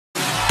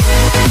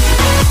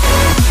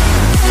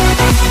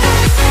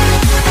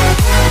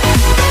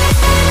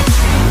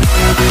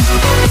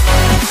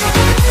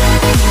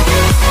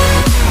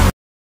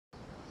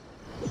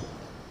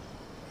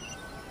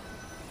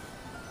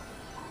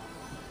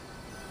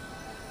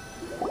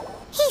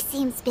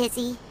seems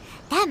busy.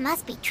 That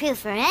must be true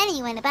for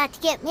anyone about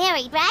to get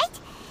married, right?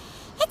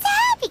 It's a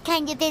happy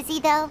kind of busy,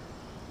 though.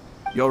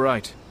 You're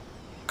right.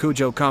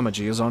 Kujo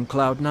Kamaji is on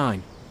Cloud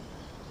 9.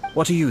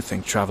 What do you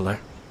think, Traveler?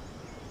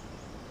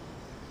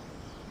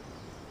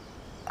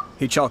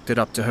 He chalked it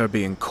up to her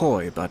being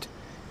coy, but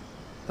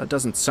that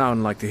doesn't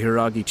sound like the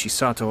Hiragi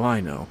Chisato I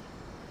know.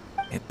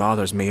 It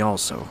bothers me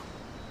also.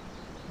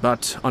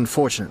 But,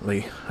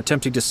 unfortunately,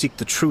 attempting to seek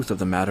the truth of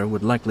the matter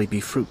would likely be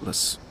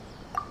fruitless.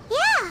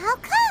 Yeah, how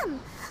come?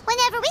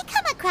 Whenever we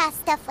come across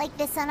stuff like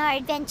this on our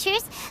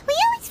adventures, we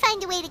always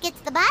find a way to get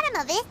to the bottom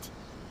of it.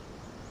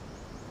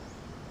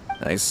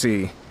 I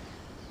see.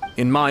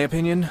 In my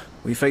opinion,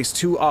 we face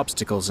two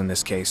obstacles in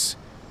this case.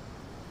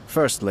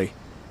 Firstly,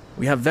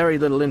 we have very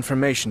little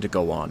information to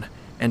go on,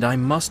 and I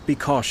must be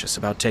cautious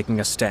about taking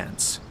a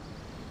stance.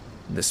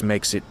 This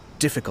makes it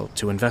difficult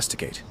to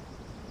investigate.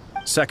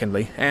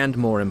 Secondly, and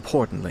more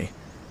importantly,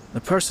 the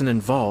person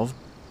involved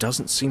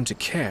doesn't seem to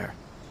care.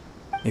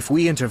 If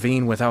we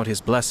intervene without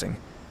his blessing,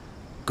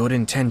 good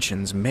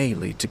intentions may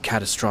lead to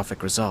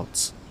catastrophic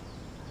results.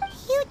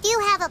 You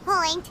do have a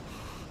point.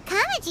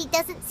 Kamaji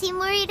doesn't seem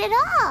worried at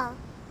all.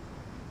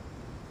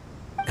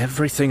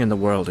 Everything in the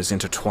world is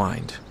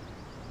intertwined.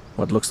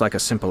 What looks like a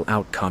simple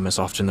outcome is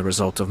often the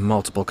result of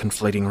multiple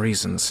conflating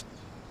reasons.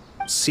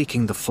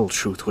 Seeking the full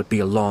truth would be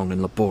a long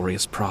and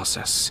laborious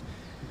process.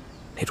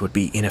 It would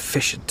be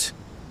inefficient.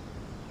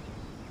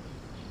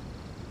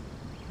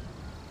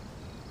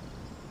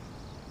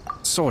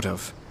 Sort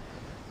of.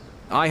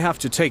 I have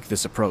to take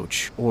this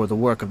approach, or the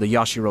work of the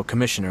Yashiro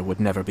Commissioner would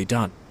never be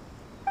done.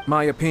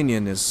 My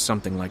opinion is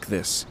something like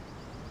this.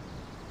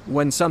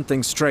 When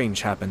something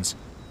strange happens,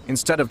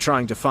 instead of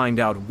trying to find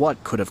out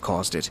what could have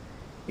caused it,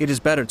 it is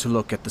better to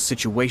look at the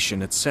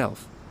situation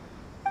itself.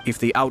 If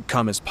the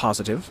outcome is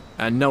positive,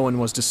 and no one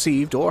was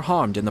deceived or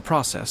harmed in the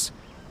process,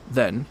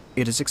 then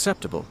it is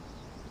acceptable.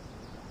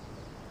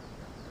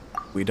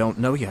 We don't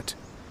know yet.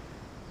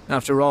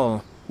 After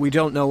all, we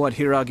don't know what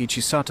Hiragi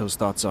Chisato's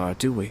thoughts are,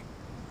 do we?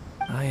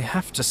 I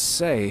have to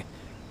say,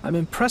 I'm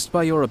impressed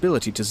by your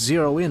ability to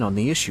zero in on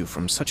the issue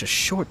from such a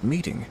short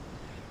meeting.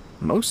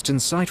 Most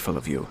insightful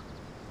of you.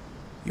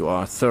 You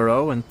are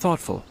thorough and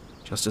thoughtful,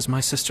 just as my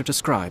sister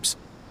describes.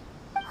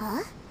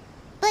 Huh?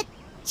 But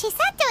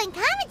Chisato and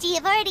Kamaji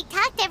have already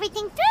talked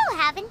everything through,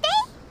 haven't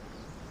they?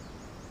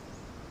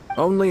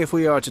 Only if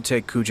we are to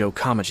take Kujo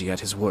Kamaji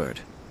at his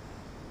word.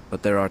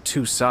 But there are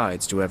two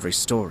sides to every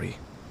story.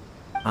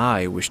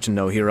 I wish to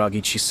know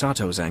Hiragi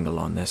Chisato's angle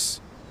on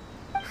this.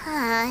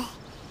 Huh.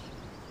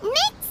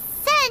 Makes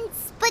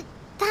sense, but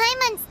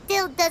Paimon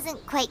still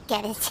doesn't quite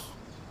get it.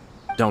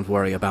 Don't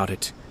worry about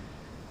it.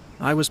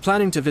 I was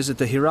planning to visit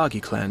the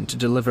Hiragi clan to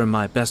deliver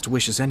my best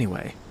wishes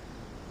anyway.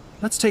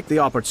 Let's take the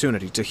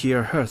opportunity to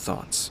hear her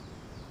thoughts.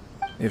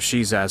 If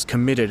she's as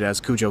committed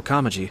as Kujo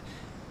Kamaji,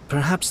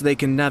 perhaps they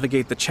can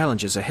navigate the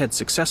challenges ahead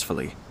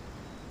successfully.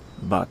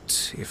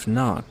 But if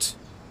not...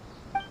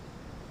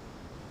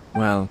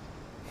 well,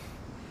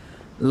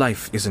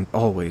 life isn't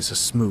always a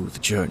smooth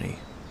journey.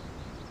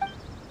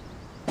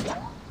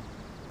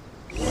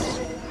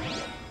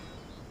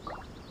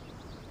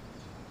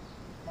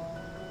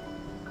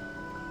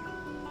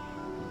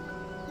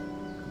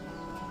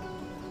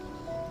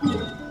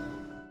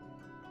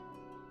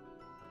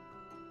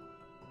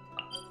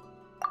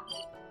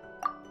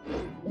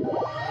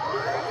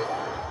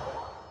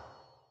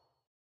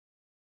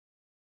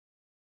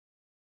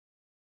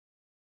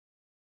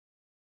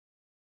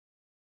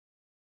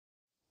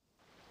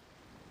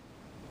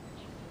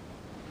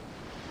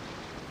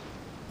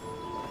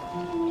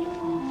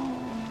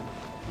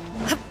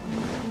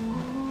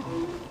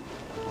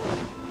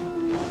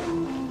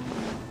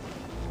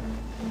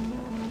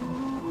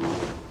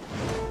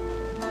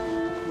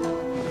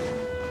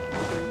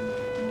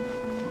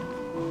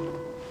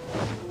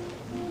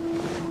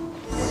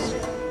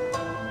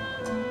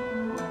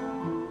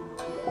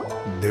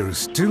 There is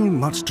still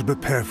much to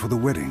prepare for the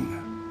wedding.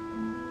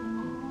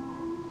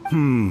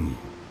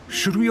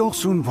 Should we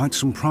also invite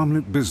some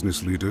prominent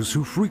business leaders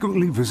who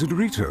frequently visit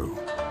Rito?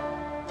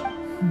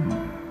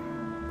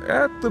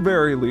 At the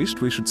very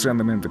least, we should send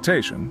them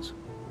invitations.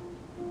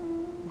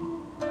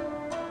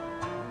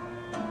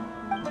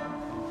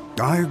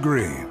 I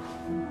agree.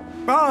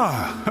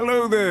 Ah,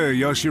 hello there,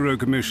 Yashiro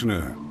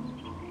Commissioner.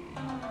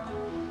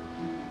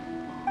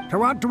 To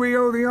what do we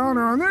owe the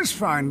honor on this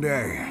fine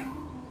day?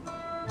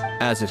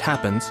 As it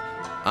happens,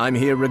 I'm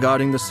here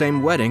regarding the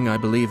same wedding I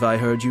believe I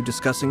heard you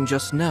discussing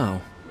just now.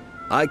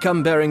 I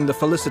come bearing the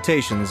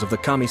felicitations of the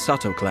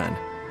Kamisato clan.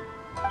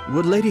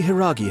 Would Lady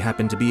Hiragi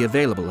happen to be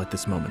available at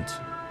this moment?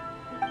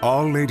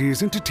 Our lady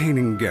is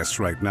entertaining guests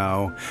right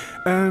now,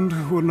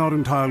 and we're not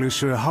entirely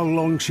sure how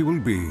long she will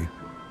be.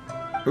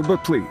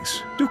 But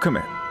please, do come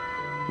in.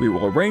 We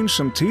will arrange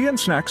some tea and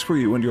snacks for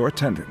you and your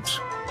attendants.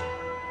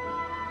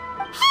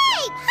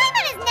 Hey!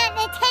 Paimon is not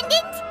an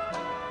attendant!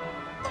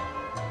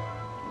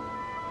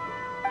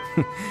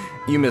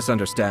 You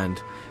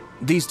misunderstand.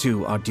 These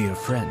two are dear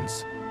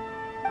friends.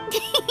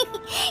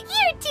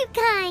 You're too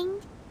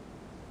kind.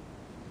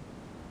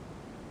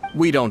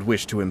 We don't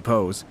wish to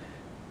impose.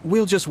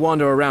 We'll just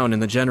wander around in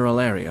the general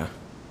area.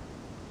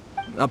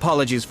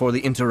 Apologies for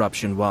the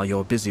interruption while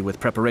you're busy with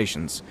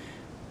preparations.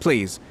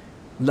 Please,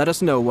 let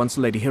us know once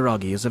Lady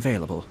Hiragi is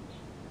available.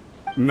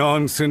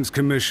 Nonsense,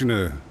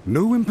 Commissioner.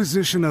 No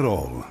imposition at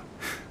all.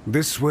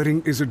 This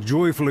wedding is a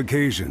joyful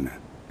occasion,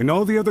 and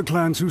all the other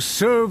clans who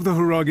serve the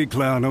Hiragi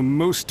clan are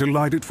most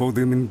delighted for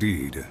them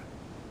indeed.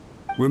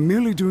 We're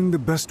merely doing the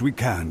best we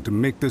can to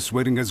make this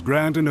wedding as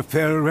grand an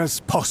affair as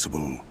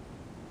possible.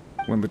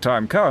 When the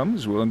time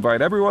comes, we'll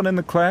invite everyone in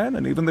the clan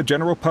and even the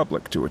general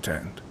public to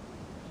attend.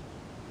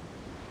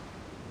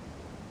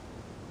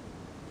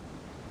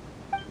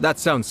 That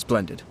sounds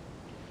splendid.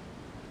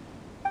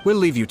 We'll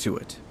leave you to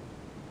it.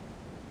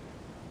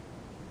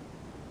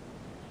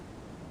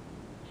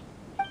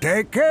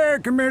 Take care,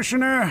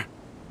 Commissioner.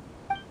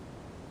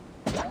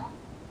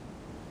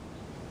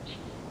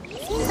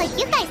 Seems like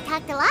you guys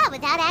talked a lot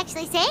without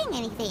actually saying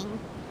anything.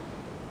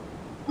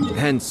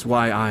 Hence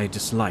why I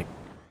dislike.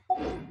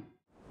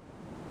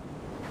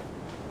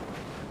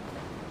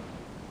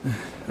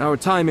 Our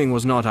timing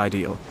was not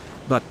ideal,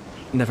 but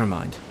never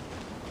mind.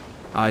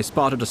 I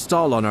spotted a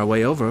stall on our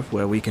way over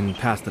where we can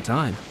pass the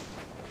time.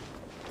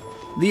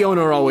 The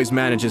owner always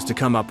manages to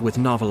come up with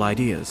novel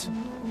ideas.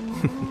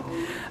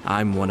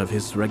 I'm one of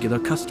his regular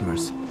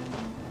customers.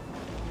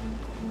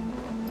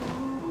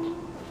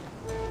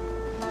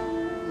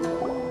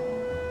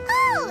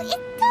 Oh, it's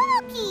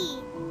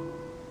Tomoki!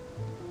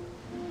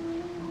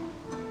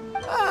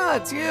 Ah,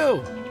 it's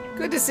you!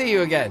 Good to see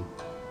you again.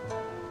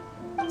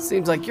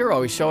 Seems like you're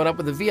always showing up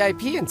with a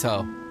VIP in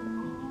tow.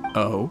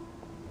 Oh?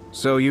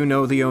 So you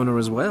know the owner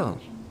as well?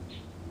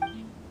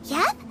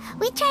 Yep,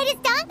 we tried his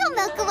dango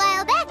milk a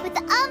while back with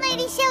the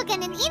almighty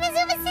Shogun in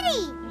Inazuma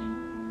City.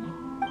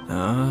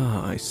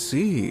 Ah, I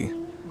see.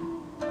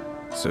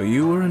 So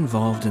you were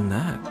involved in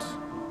that.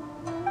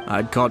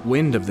 I'd caught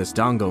wind of this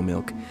dango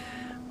milk,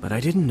 but I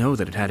didn't know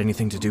that it had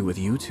anything to do with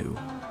you two.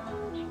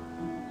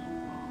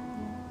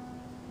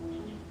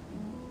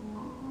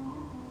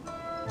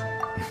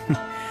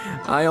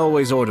 I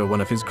always order one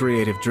of his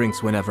creative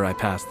drinks whenever I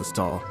pass the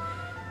stall.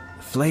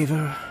 The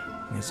flavor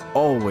is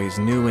always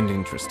new and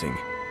interesting.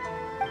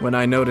 When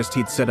I noticed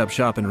he'd set up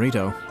shop in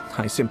Rito,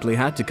 I simply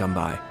had to come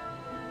by.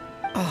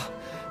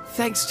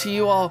 Thanks to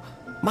you all,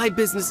 my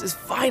business is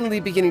finally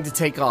beginning to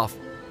take off.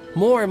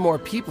 More and more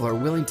people are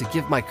willing to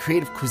give my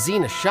creative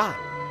cuisine a shot.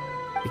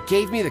 It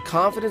gave me the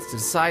confidence to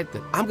decide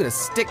that I'm going to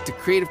stick to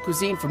creative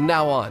cuisine from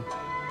now on.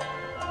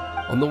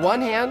 On the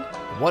one hand,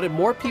 I wanted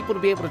more people to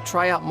be able to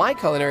try out my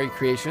culinary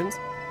creations.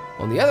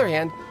 On the other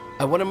hand,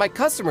 I wanted my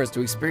customers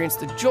to experience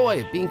the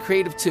joy of being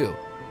creative too.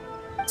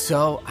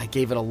 So I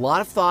gave it a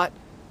lot of thought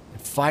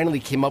and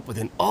finally came up with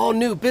an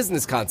all-new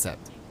business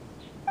concept.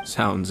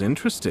 Sounds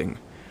interesting.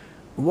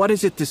 What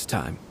is it this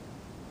time?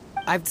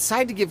 I've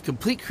decided to give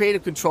complete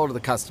creative control to the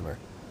customer.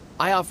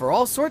 I offer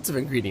all sorts of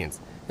ingredients,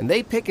 and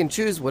they pick and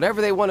choose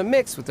whatever they want to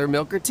mix with their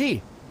milk or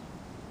tea.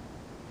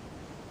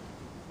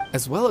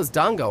 As well as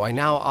dango, I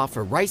now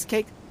offer rice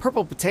cake,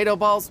 purple potato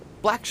balls,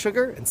 black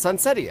sugar, and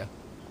sunsettia.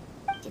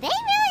 Do they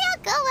really all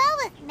go well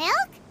with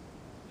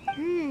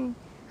milk?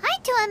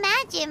 Hard to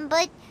imagine,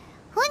 but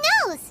who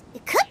knows?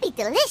 It could be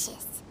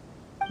delicious.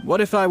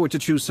 What if I were to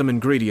choose some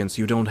ingredients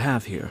you don't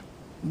have here?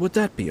 Would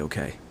that be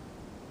okay?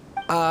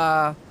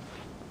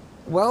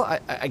 Well,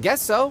 I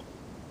guess so.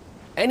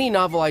 Any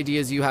novel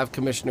ideas you have,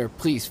 Commissioner,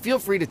 please feel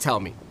free to tell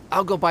me.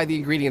 I'll go buy the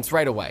ingredients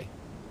right away.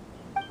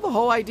 The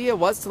whole idea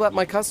was to let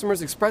my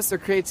customers express their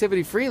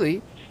creativity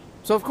freely.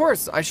 So of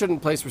course, I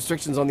shouldn't place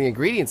restrictions on the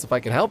ingredients if I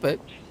can help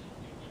it.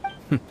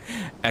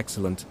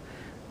 Excellent.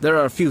 There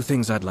are a few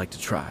things I'd like to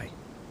try.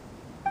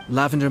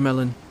 Lavender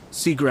melon,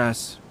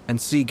 seagrass, and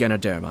sea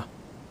ganoderma.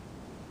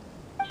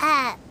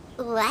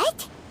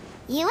 What?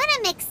 You want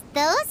to mix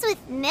those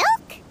with milk?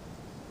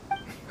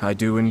 I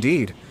do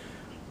indeed.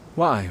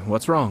 Why?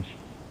 What's wrong?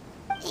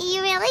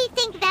 You really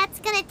think that's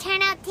gonna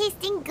turn out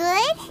tasting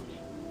good?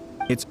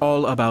 It's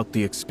all about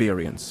the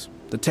experience.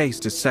 The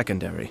taste is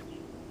secondary.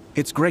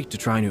 It's great to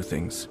try new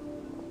things.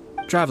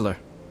 Traveler,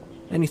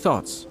 any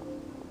thoughts?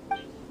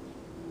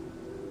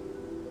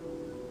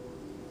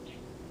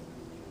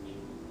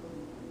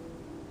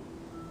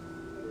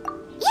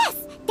 Yes,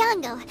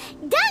 dango.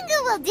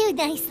 Dango will do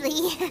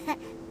nicely.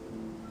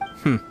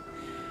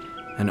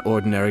 An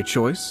ordinary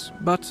choice,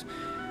 but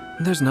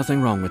there's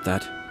nothing wrong with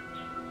that.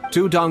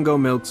 2 dango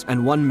milks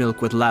and 1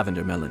 milk with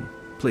lavender melon,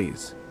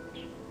 please.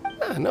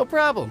 No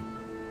problem.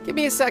 Give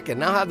me a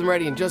second, I'll have them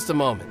ready in just a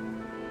moment.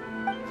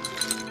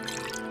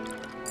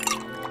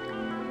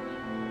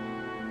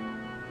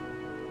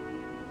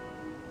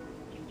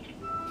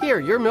 Here,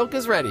 your milk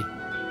is ready.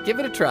 Give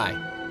it a try.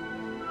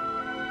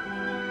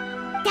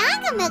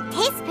 Dango milk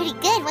tastes pretty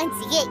good once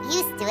you get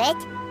used to it.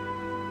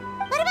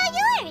 What about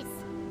yours?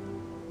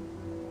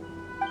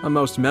 A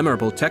most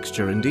memorable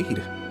texture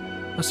indeed.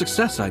 A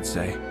success, I'd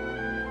say.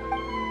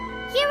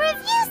 Your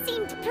review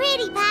seemed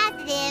pretty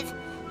positive,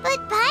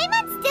 but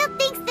Paimon still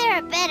thinks there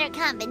are better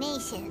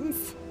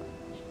combinations.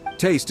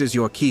 Taste is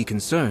your key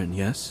concern,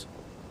 yes?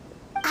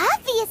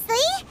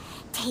 Obviously!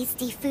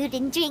 Tasty food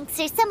and drinks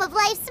are some of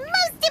life's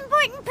most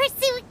important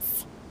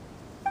pursuits.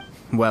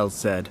 Well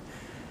said.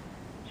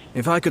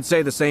 If I could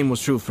say the same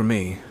was true for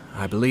me,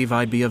 I believe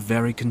I'd be a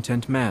very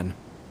content man.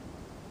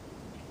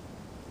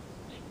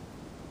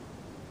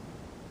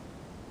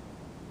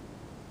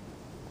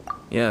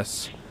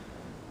 Yes.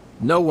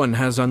 No one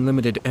has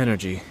unlimited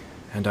energy,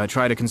 and I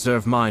try to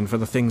conserve mine for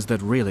the things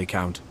that really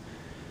count.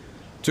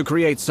 To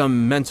create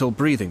some mental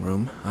breathing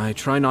room, I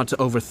try not to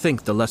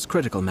overthink the less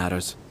critical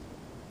matters.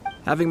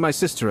 Having my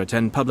sister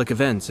attend public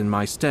events in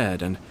my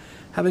stead, and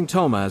having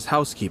Toma as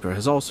housekeeper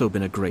has also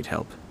been a great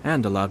help,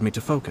 and allowed me to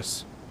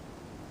focus.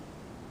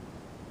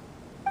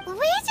 We're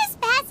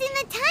just passing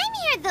the time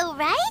here though,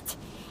 right?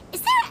 Is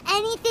there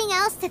anything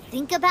else to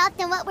think about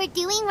than what we're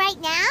doing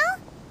right now?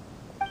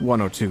 One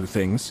or two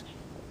things.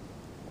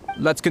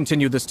 Let's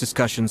continue this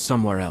discussion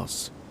somewhere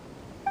else.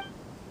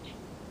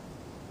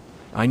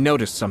 I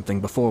noticed something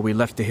before we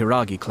left the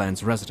Hiragi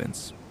clan's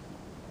residence.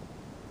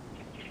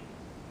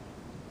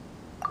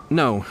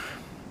 No,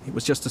 it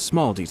was just a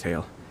small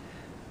detail.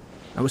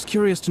 I was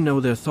curious to know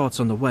their thoughts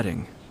on the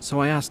wedding,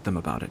 so I asked them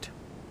about it.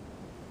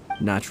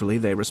 Naturally,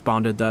 they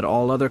responded that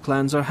all other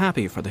clans are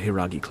happy for the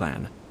Hiragi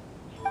clan.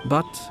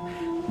 But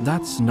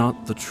that's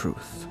not the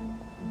truth.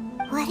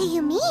 What do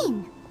you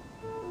mean?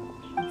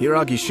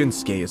 Hiragi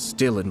Shinsuke is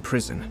still in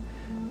prison,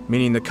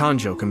 meaning the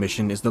Kanjo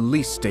Commission is the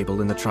least stable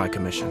in the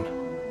Tri-Commission.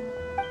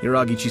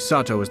 Hiragi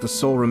Chisato is the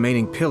sole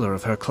remaining pillar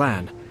of her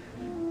clan,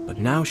 but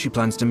now she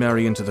plans to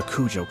marry into the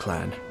Kujo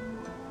clan.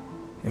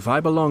 If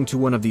I belonged to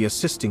one of the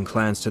assisting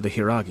clans to the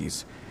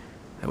Hiragis,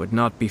 I would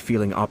not be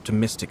feeling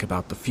optimistic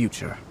about the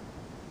future.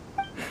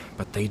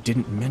 But they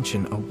didn't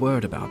mention a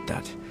word about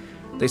that.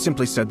 They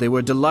simply said they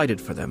were delighted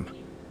for them.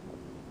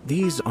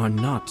 These are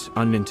not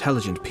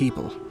unintelligent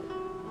people.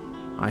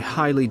 I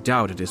highly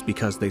doubt it is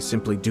because they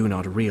simply do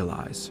not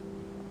realize.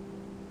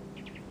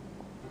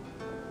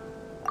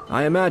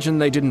 I imagine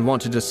they didn't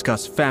want to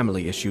discuss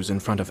family issues in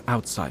front of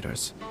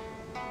outsiders.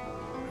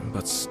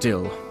 But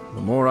still, the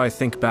more I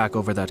think back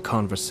over that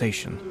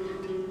conversation,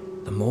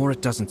 the more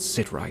it doesn't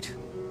sit right.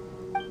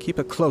 Keep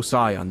a close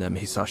eye on them,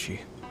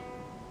 Hisashi.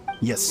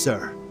 Yes,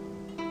 sir.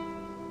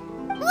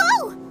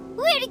 Whoa!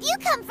 Where did you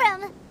come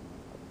from?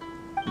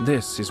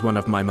 This is one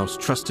of my most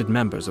trusted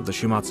members of the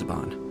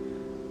Shumatsuban.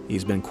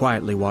 He's been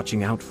quietly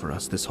watching out for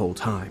us this whole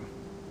time.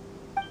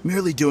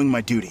 Merely doing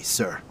my duty,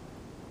 sir.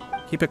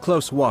 Keep a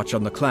close watch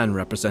on the clan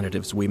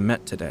representatives we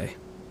met today.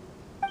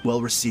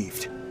 Well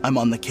received. I'm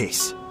on the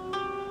case.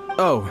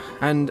 Oh,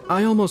 and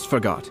I almost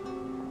forgot.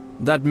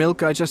 That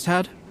milk I just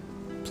had?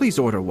 Please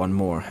order one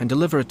more and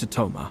deliver it to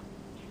Toma.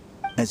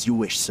 As you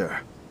wish, sir.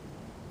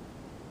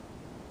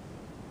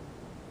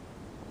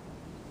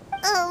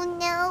 Oh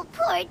no,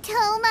 poor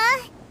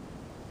Toma.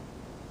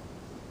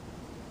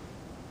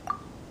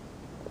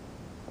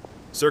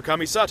 Sir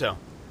Kamisato,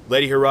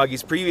 Lady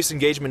Hiragi's previous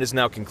engagement is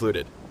now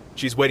concluded.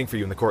 She's waiting for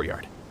you in the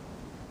courtyard.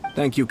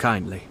 Thank you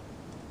kindly.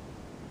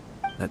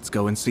 Let's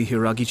go and see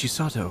Hiragi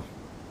Chisato.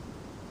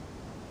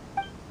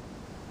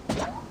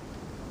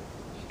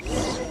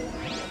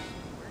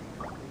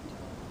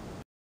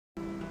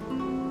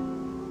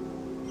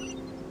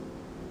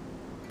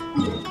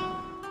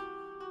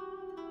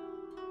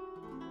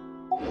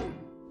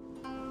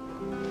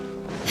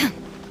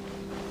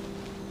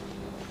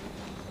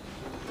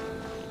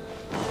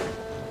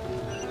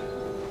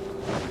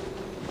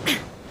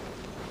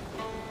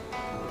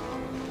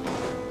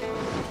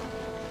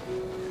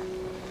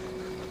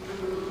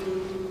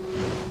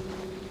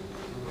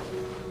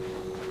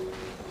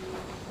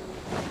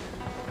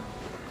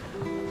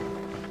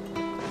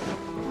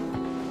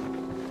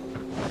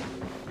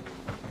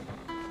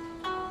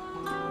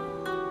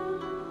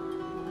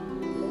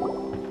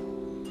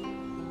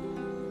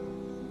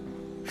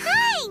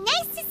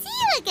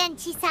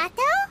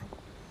 Chisato?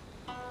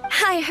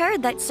 I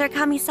heard that Sir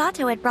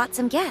Kamisato had brought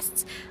some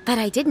guests, but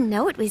I didn't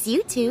know it was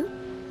you two.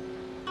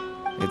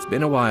 It's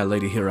been a while,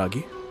 Lady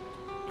Hiragi.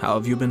 How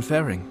have you been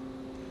faring?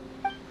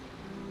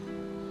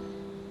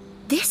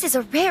 This is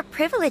a rare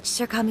privilege,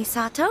 Sir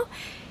Kamisato.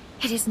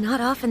 It is not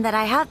often that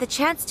I have the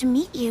chance to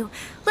meet you,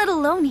 let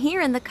alone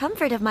here in the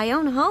comfort of my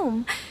own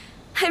home.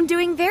 I'm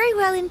doing very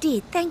well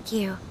indeed, thank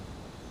you.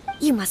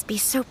 You must be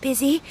so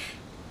busy.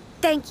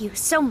 Thank you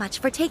so much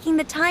for taking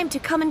the time to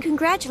come and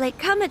congratulate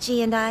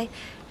Kamaji and I.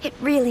 It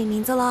really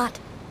means a lot.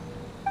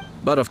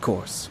 But of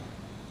course.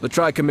 The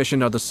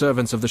Tri-Commission are the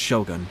servants of the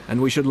Shogun,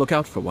 and we should look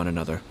out for one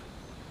another.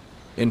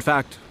 In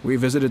fact, we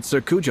visited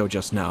Sir Kujo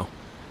just now.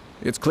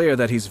 It's clear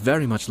that he's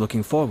very much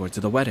looking forward to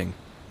the wedding.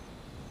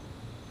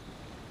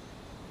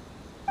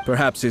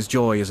 Perhaps his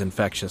joy is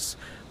infectious,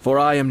 for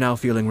I am now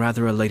feeling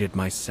rather elated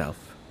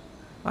myself.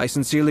 I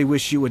sincerely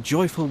wish you a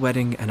joyful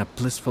wedding and a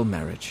blissful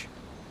marriage.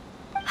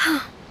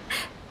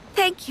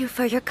 Thank you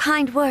for your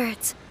kind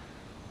words.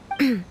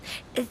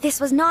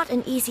 This was not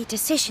an easy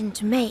decision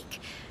to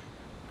make.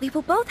 We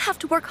will both have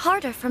to work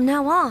harder from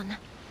now on.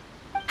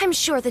 I'm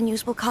sure the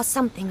news will cause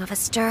something of a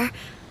stir.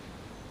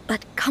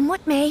 But come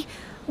what may,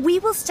 we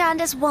will stand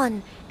as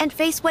one and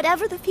face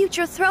whatever the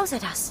future throws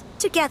at us,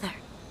 together.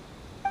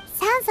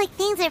 Sounds like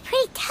things are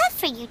pretty tough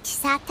for you,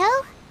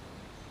 Chisato.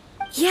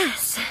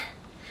 Yes.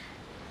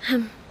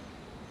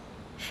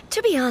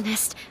 To be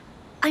honest,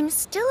 I'm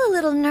still a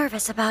little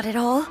nervous about it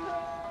all.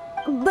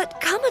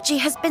 But Kamaji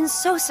has been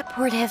so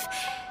supportive.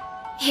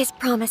 His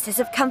promises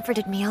have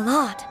comforted me a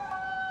lot.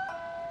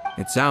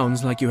 It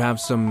sounds like you have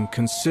some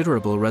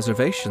considerable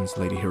reservations,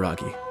 Lady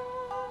Hiragi.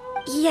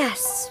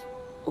 Yes.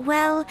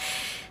 Well,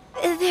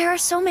 there are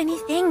so many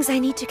things I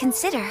need to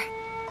consider.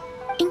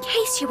 In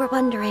case you were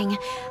wondering,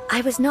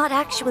 I was not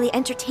actually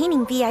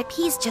entertaining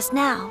VIPs just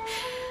now.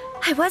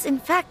 I was in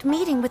fact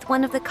meeting with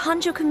one of the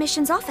Kanjo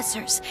Commission's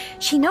officers,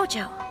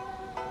 Shinojo.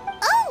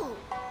 Oh,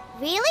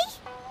 really?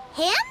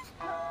 Him?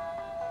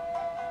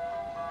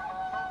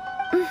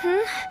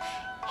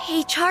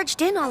 He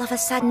charged in all of a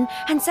sudden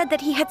and said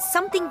that he had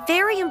something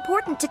very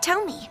important to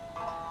tell me.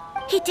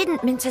 He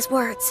didn't mince his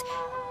words.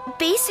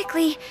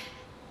 Basically,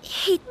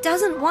 he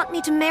doesn't want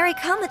me to marry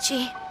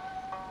Kamaji.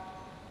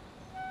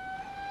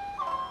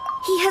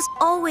 He has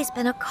always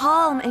been a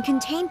calm and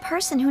contained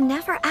person who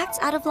never acts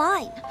out of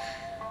line.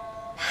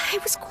 I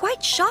was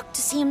quite shocked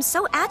to see him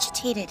so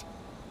agitated.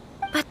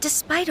 But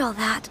despite all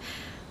that,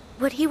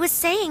 what he was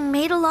saying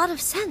made a lot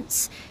of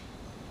sense.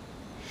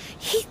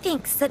 He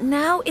thinks that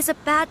now is a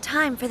bad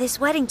time for this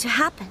wedding to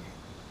happen.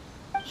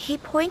 He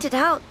pointed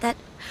out that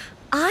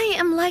I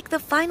am like the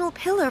final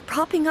pillar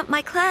propping up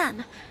my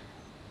clan.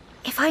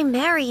 If I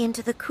marry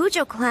into the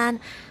Kujo clan,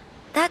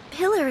 that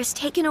pillar is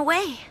taken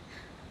away.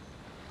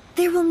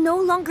 There will no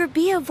longer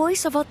be a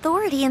voice of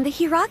authority in the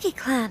Hiragi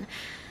clan.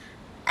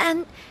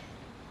 And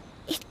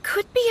it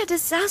could be a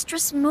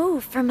disastrous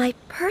move for my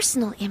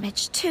personal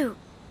image, too.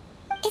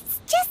 It's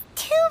just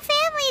two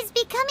families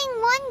becoming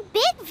one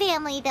big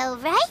family, though,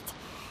 right?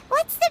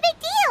 What's the big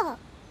deal?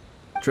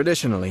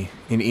 Traditionally,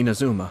 in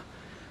Inazuma,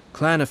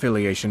 clan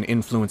affiliation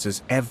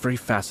influences every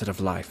facet of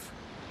life.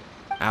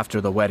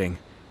 After the wedding,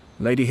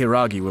 Lady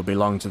Hiragi will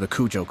belong to the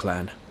Kujo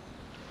clan.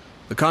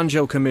 The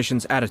Kanjo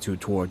Commission's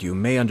attitude toward you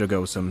may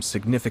undergo some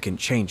significant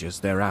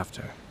changes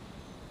thereafter.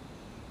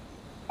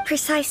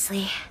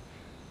 Precisely.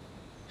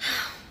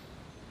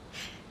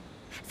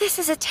 This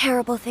is a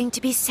terrible thing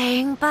to be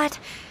saying, but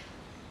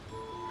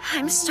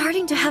I'm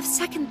starting to have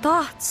second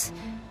thoughts.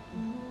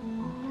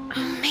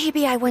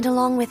 Maybe I went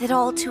along with it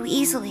all too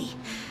easily.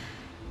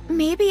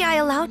 Maybe I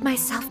allowed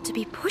myself to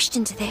be pushed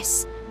into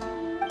this.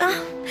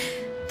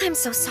 I'm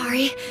so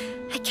sorry.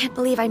 I can't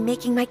believe I'm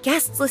making my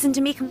guests listen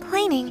to me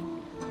complaining.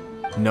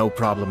 No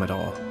problem at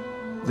all.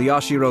 The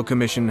Yashiro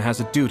Commission has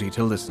a duty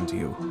to listen to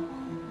you.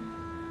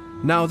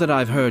 Now that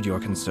I've heard your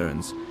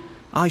concerns,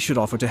 I should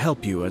offer to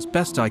help you as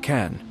best I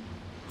can.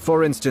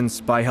 For instance,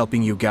 by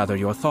helping you gather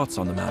your thoughts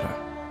on the matter.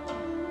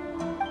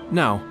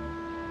 Now,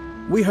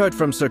 we heard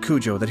from Sir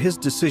Kujo that his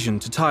decision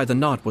to tie the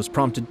knot was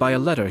prompted by a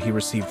letter he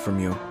received from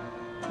you.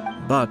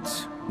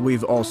 But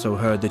we've also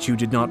heard that you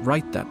did not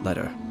write that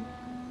letter.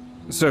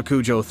 Sir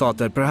Kujo thought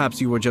that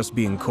perhaps you were just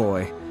being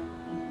coy.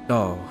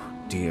 Oh,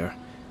 dear.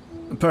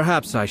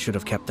 Perhaps I should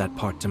have kept that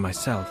part to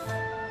myself.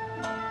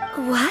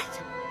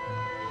 What?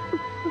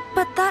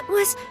 But that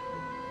was...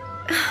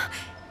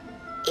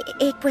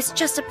 It was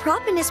just a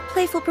prop in his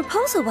playful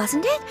proposal,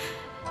 wasn't it?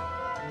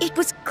 It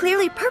was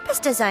clearly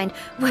purpose-designed,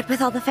 what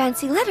with all the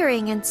fancy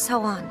lettering and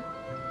so on.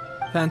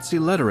 Fancy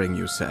lettering,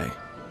 you say?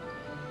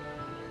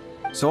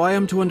 So I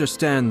am to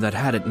understand that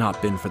had it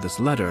not been for this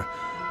letter,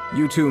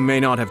 you two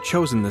may not have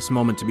chosen this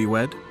moment to be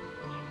wed?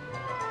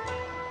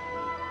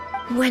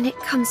 When it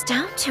comes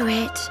down to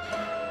it...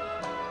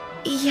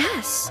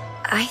 yes,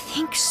 I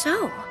think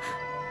so.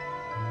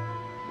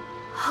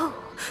 Oh,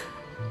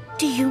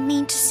 do you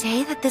mean to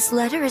say that this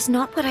letter is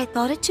not what I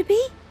thought it to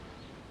be?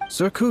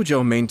 Sir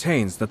Kujo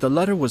maintains that the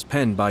letter was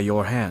penned by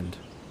your hand.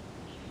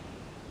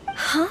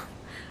 Huh?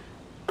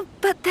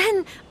 But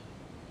then...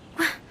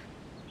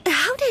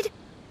 how did...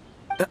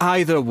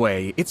 Either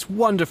way, it's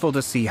wonderful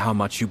to see how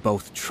much you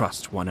both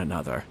trust one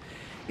another.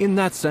 In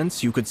that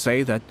sense, you could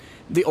say that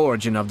the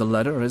origin of the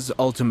letter is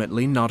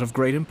ultimately not of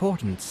great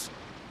importance.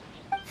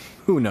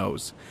 Who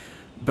knows?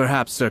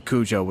 Perhaps Sir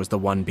Kujo was the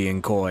one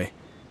being coy.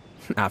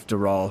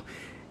 After all,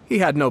 he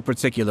had no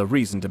particular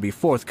reason to be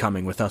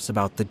forthcoming with us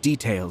about the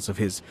details of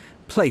his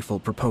playful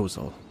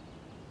proposal.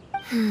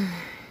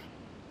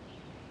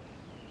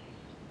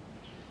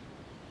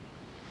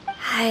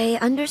 I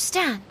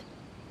understand.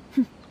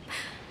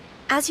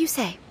 As you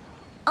say,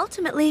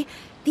 ultimately,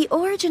 the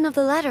origin of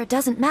the letter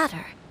doesn't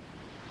matter.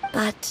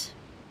 But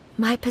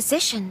my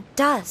position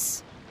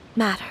does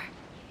matter.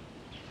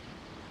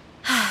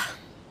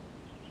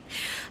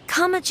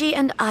 Kamaji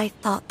and I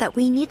thought that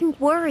we needn't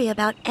worry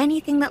about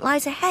anything that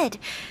lies ahead,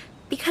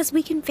 because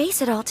we can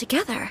face it all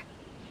together.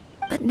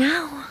 But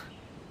now,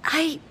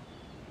 I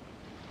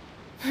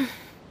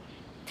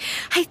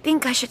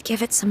think I should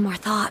give it some more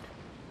thought.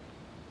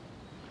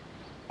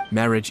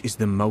 Marriage is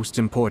the most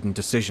important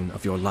decision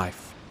of your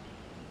life.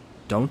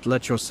 Don't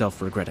let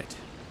yourself regret it.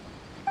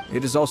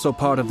 It is also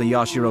part of the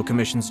Yashiro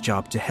Commission's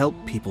job to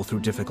help people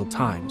through difficult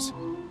times.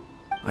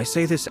 I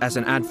say this as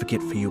an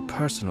advocate for you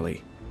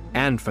personally,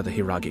 and for the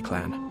Hiragi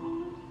clan.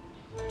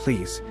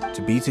 Please,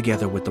 to be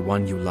together with the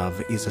one you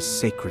love is a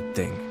sacred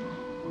thing.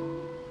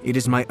 It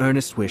is my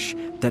earnest wish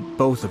that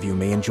both of you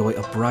may enjoy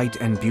a bright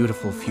and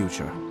beautiful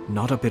future,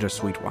 not a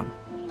bittersweet one.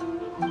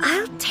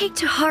 I'll take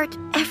to heart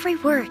every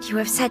word you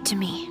have said to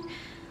me.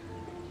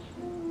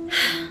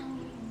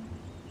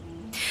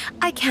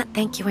 I can't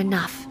thank you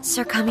enough,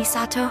 Sir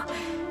Kamisato.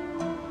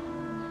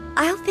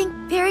 I'll think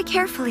very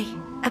carefully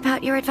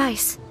about your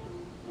advice.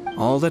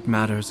 All that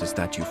matters is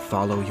that you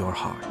follow your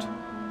heart.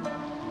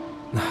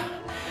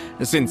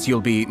 Since you'll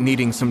be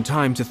needing some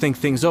time to think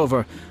things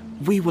over,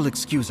 we will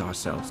excuse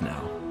ourselves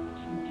now.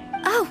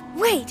 Oh,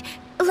 wait!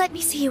 Let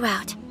me see you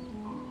out.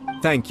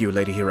 Thank you,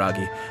 Lady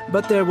Hiragi,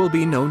 but there will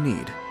be no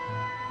need.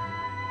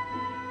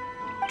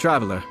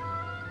 Traveler,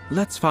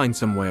 let's find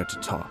somewhere to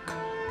talk.